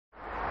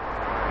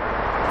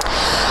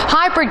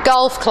Hybrid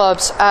golf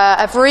clubs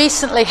have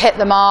recently hit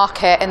the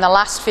market in the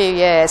last few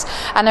years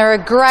and are a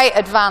great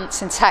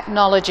advance in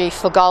technology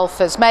for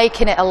golfers,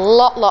 making it a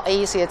lot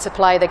easier to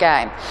play the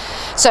game.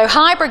 So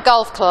hybrid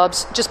golf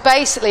clubs just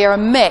basically are a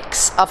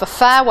mix of a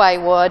fairway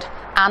wood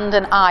and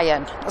an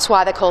iron. That's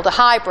why they're called a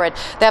hybrid.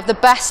 They have the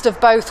best of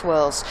both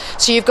worlds.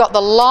 So you've got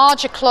the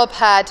larger club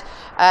head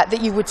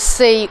that you would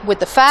see with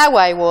the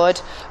fairway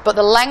wood, but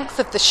the length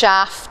of the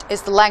shaft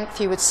is the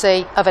length you would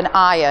see of an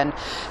iron.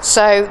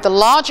 So the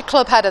larger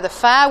club head of the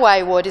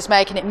fairway wood is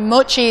making it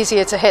much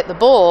easier to hit the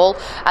ball,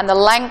 and the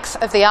length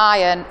of the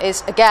iron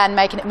is again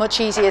making it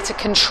much easier to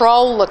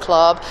control the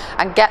club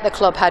and get the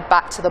club head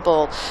back to the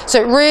ball.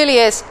 So it really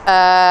is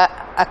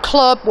a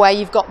club where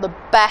you've got the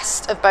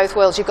best of both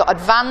worlds. You've got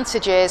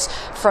advantages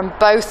from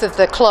both of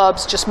the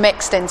clubs just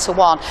mixed into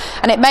one,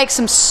 and it makes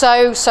them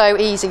so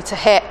easy to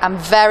hit and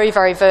very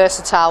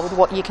versatile with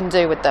what you can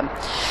do with them.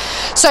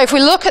 So if we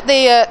look at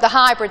the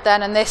hybrid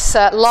then, and this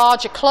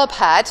larger club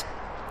head,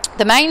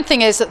 the main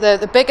thing is that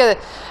the bigger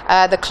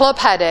the club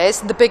head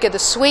is, the bigger the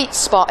sweet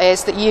spot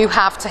is that you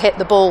have to hit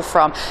the ball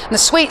from. And the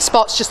sweet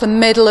spot's just the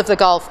middle of the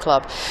golf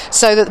club.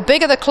 So that the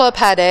bigger the club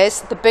head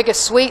is, the bigger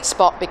sweet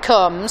spot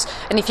becomes,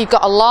 and if you've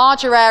got a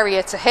larger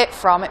area to hit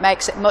from, it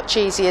makes it much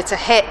easier to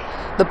hit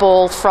the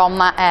ball from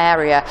that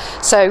area.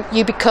 So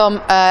you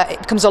become, it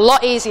becomes a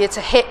lot easier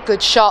to hit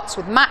good shots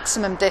with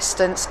maximum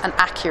distance and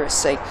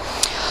accuracy.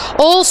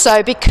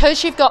 Also,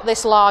 because you've got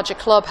this larger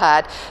club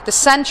head, the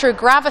centre of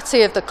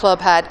gravity of the club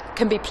head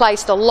can be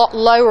placed a lot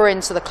lower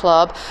into the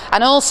club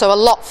and also a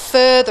lot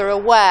further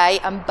away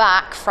and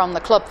back from the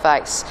club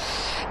face.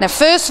 Now,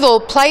 first of all,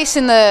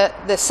 placing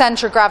the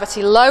centre of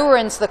gravity lower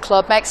into the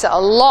club makes it a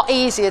lot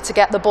easier to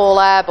get the ball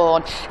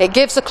airborne. It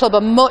gives the club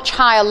a much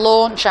higher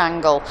launch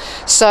angle.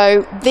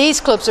 So these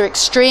clubs are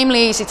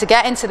extremely easy to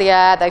get into the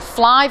air. They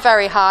fly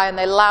very high and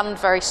they land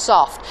very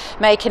soft,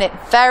 making it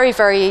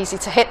very easy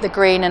to hit the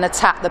green and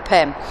attack the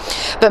pin.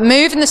 But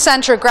moving the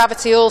centre of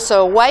gravity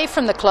also away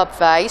from the club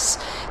face,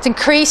 it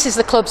increases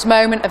the club's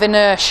moment of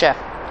inertia.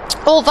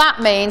 All that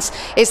means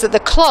is that the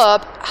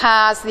club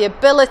has the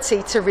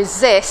ability to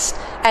resist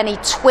any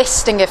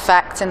twisting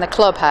effect in the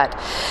club head.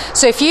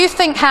 So if you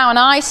think how an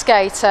ice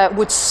skater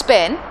would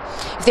spin,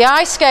 if the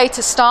ice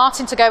skater's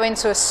starting to go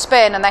into a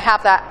spin and they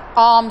have their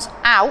arms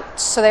out,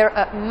 so they're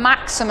at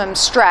maximum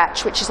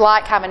stretch, which is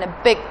like having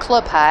a big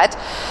club head,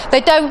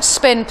 they don't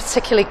spin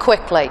particularly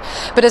quickly.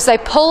 But as they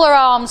pull their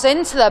arms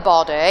into their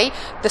body,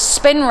 the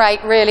spin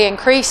rate really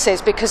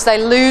increases because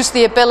they lose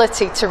the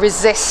ability to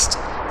resist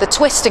the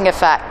twisting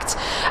effect.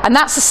 And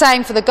that's the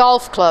same for the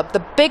golf club.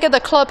 The bigger the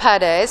club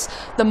head is,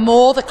 the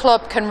more the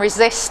club can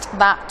resist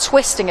that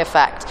twisting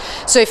effect.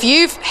 So if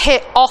you've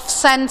hit off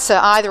centre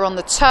either on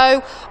the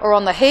toe or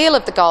on the heel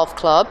of the golf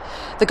club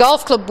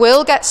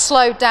will get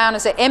slowed down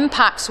as it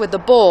impacts with the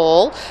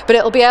ball, but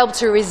it'll be able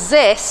to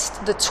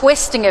resist the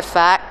twisting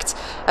effect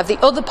of the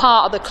other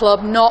part of the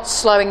club not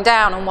slowing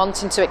down and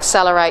wanting to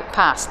accelerate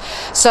past.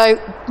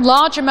 So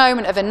larger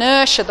moment of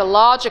inertia, the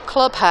larger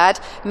club head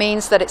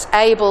means that it's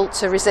able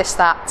to resist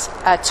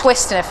that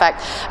twisting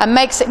effect and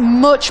makes it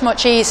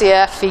much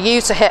easier for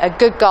you to hit a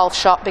good golf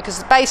shot,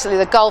 because basically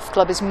the golf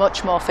club is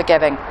much more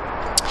forgiving.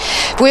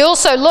 We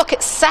also look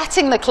at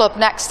setting the club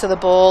next to the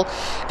ball.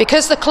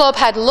 Because the club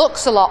head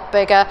looks a lot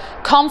bigger,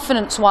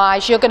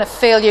 confidence-wise, you're going to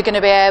feel you're going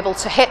to be able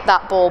to hit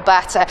that ball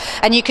better,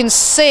 and you can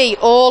see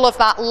all of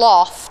that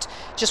loft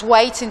just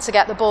waiting to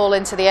get the ball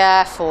into the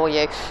air for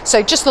you.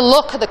 So just the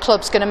look of the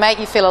club's going to make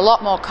you feel a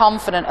lot more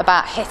confident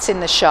about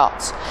hitting the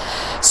shot.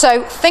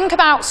 So think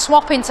about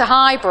swapping to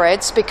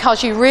hybrids,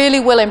 because you really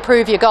will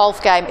improve your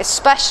golf game,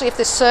 especially if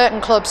there's certain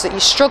clubs that you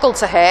struggle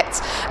to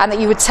hit and that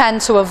you would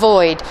tend to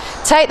avoid.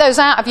 Take those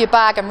out of your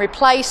bag and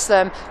replace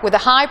them with a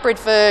hybrid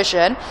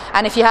version.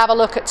 And if you have a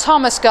look at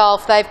Thomas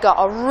Golf, they've got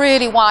a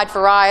really wide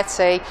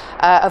variety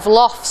of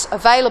lofts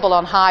available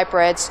on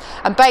hybrids,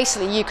 and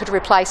basically you could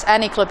replace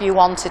any club you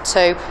wanted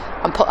to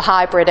and put a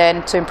hybrid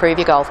in to improve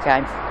your golf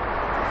game.